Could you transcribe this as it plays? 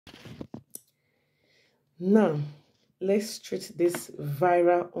Now, let's treat this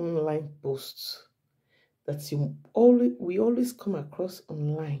viral online post that we always come across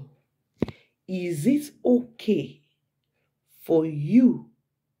online. Is it okay for you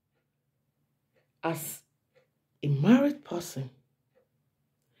as a married person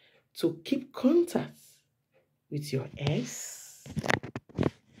to keep contact with your ex?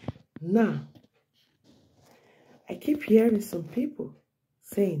 Now, I keep hearing some people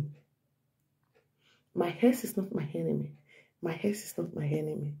saying, my ex is not my enemy. My ex is not my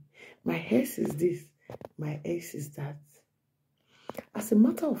enemy. My ex is this. My ex is that. As a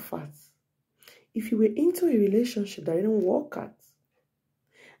matter of fact, if you were into a relationship that didn't work out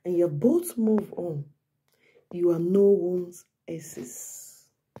and you both move on, you are no one's exes.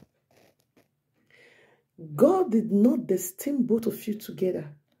 God did not destine both of you together.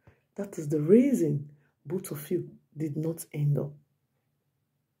 That is the reason both of you did not end up.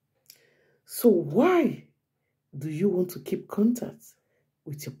 So why do you want to keep contact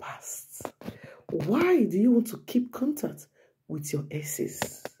with your past? Why do you want to keep contact with your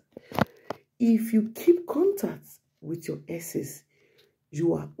exes? If you keep contact with your exes,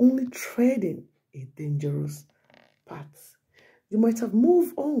 you are only treading a dangerous path. You might have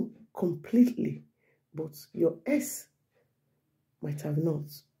moved on completely, but your ex might have not.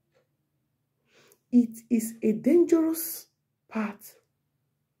 It is a dangerous path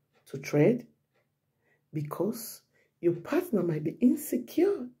to tread because your partner might be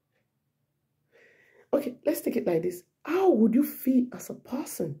insecure. Okay, let's take it like this. How would you feel as a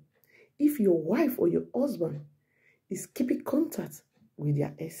person if your wife or your husband is keeping contact with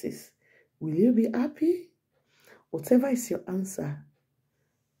their exes? Will you be happy? Whatever is your answer,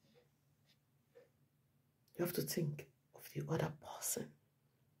 you have to think of the other person.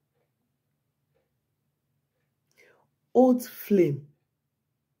 Old flame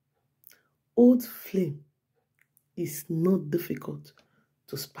is not difficult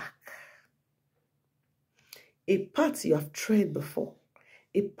to spark. A path you have tread before,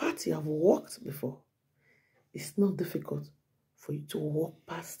 a path you have walked before, it's not difficult for you to walk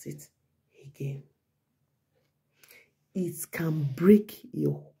past it again. It can break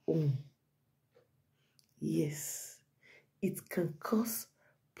your home. Yes, it can cause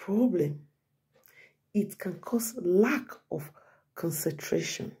problem. It can cause lack of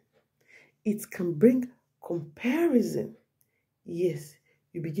concentration. It can bring comparison. Yes,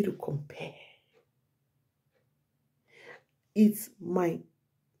 you begin to compare. It might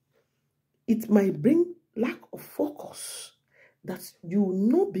bring lack of focus, that you will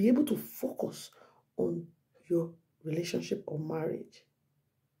not be able to focus on your relationship or marriage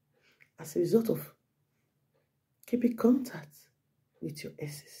as a result of keeping contact with your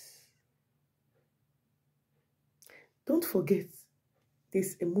exes. Don't forget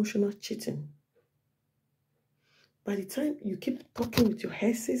this emotional cheating. By the time you keep talking with your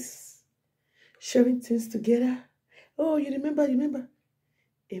exes, sharing things together, oh, you remember,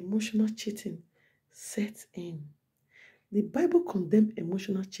 emotional cheating sets in. The Bible condemns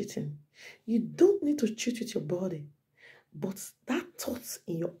emotional cheating. You don't need to cheat with your body, but that thought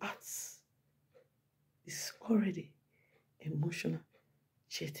in your heart is already emotional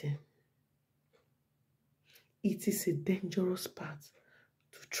cheating. It is a dangerous path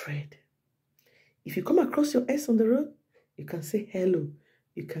to tread. If you come across your ex on the road, you can say hello,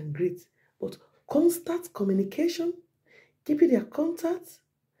 you can greet, but constant communication, keeping their contact,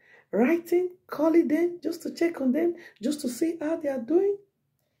 writing, calling them just to check on them, just to see how they are doing,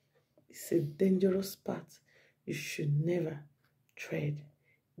 it's a dangerous path you should never tread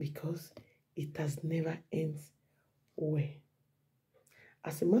because it has never ended well.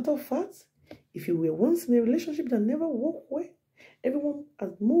 As a matter of fact, if you were once in a relationship that never worked well, everyone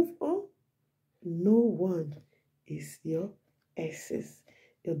has moved on, no one is your exes.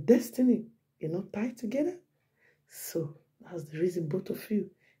 Your destiny, you're not tied together. So that's the reason both of you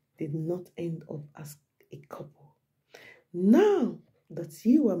did not end up as a couple. Now that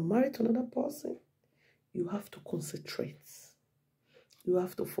you are married to another person, you have to concentrate. You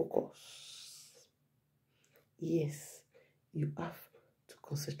have to focus. Yes, you have to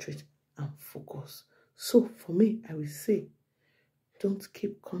concentrate and focus. So for me, I will say, don't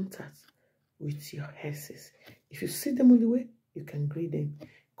keep contact with your exes. If you see them on the way, you can greet them.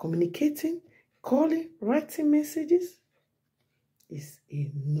 Communicating, calling, writing messages is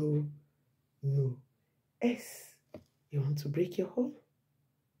a no. Yes, you want to break your home?